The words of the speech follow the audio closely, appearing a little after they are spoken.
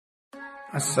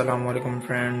अस्सलाम वालेकुम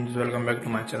friends, welcome back to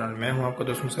my channel. मैं हूं आपका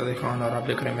दोस्त मुस्तफा खान और आप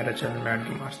देख रहे हैं मेरा चैनल मehran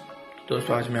की मार्स।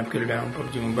 दोस्तों, आज मैं आपके लिए लाया हूं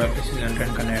PUBG मोबाइल के सीजन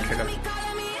 10 का नया ट्रेलर।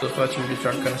 दोस्तों, आज की वीडियो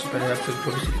स्टार्ट करने से पहले आपसे एक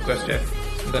छोटी सी रिक्वेस्ट है,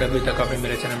 अगर अभी तक आपने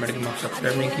मेरे चैनल mehran की मार्स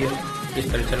सब्सक्राइब नहीं किया तो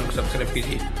इस तरह चैनल को सब्सक्राइब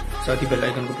कीजिए, साथ ही बेल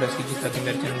आइकन को प्रेस कीजिए ताकि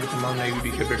मेरे चैनल की तमाम नई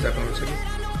वीडियो के अपडेट्स आपको मिल सके।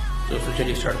 दोस्तों,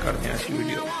 चलिए स्टार्ट करते हैं आज की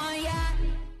वीडियो।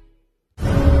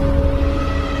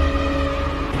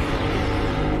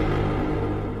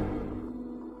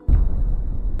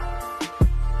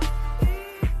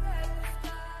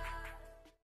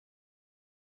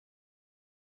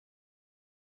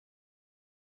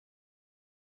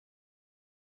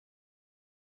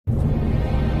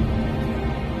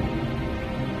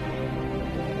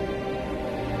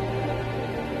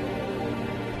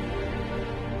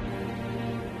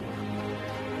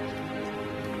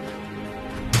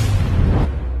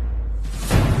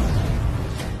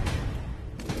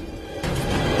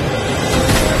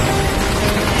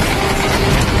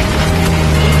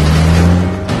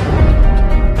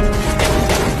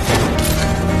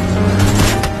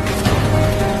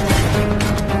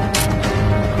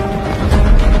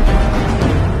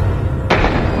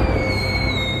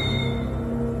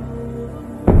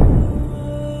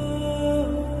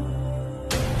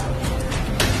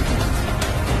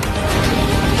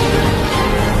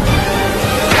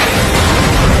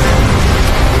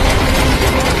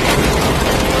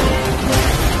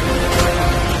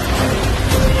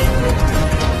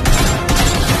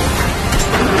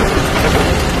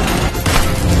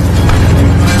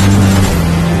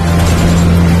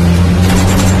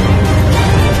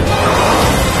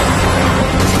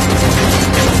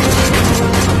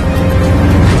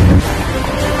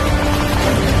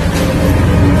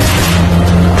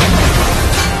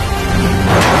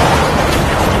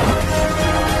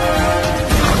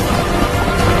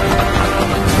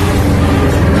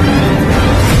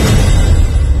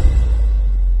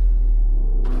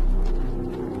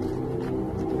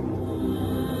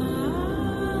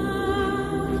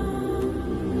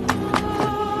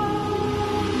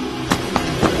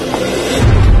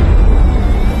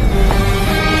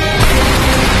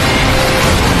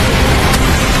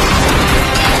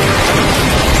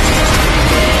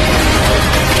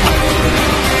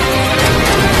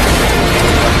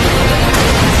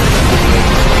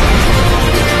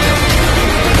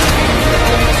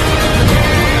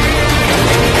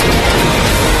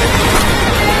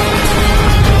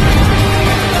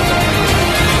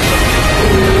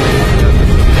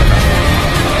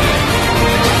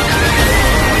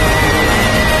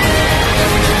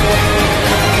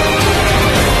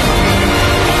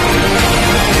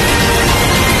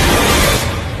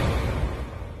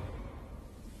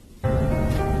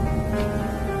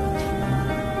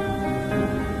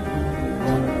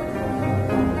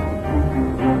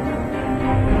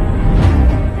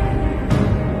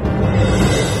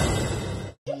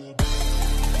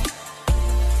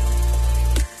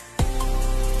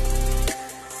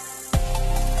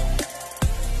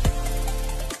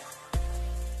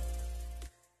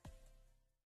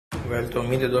 तो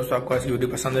उम्मीद है दोस्तों आपको आज की वीडियो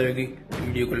पसंद आएगी।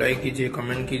 वीडियो को लाइक कीजिए,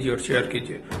 कमेंट कीजिए और शेयर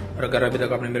कीजिए। और अगर अभी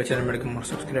तक आपने मेरे चैनल mehran की मार्स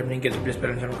सब्सक्राइब नहीं किया तो प्लीज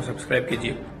मेरे चैनल को सब्सक्राइब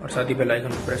कीजिए और साथ ही बेल आइकन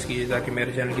को प्रेस कीजिए ताकि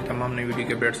मेरे चैनल की तमाम नई वीडियो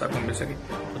के अपडेट्स आपको मिल सके।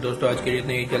 तो दोस्तों, आज के लिए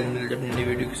इतने ही, जल्द मिलते हैं अपनी नई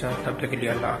वीडियो के साथ। तब तक के लिए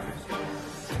अल्लाह हाफिज।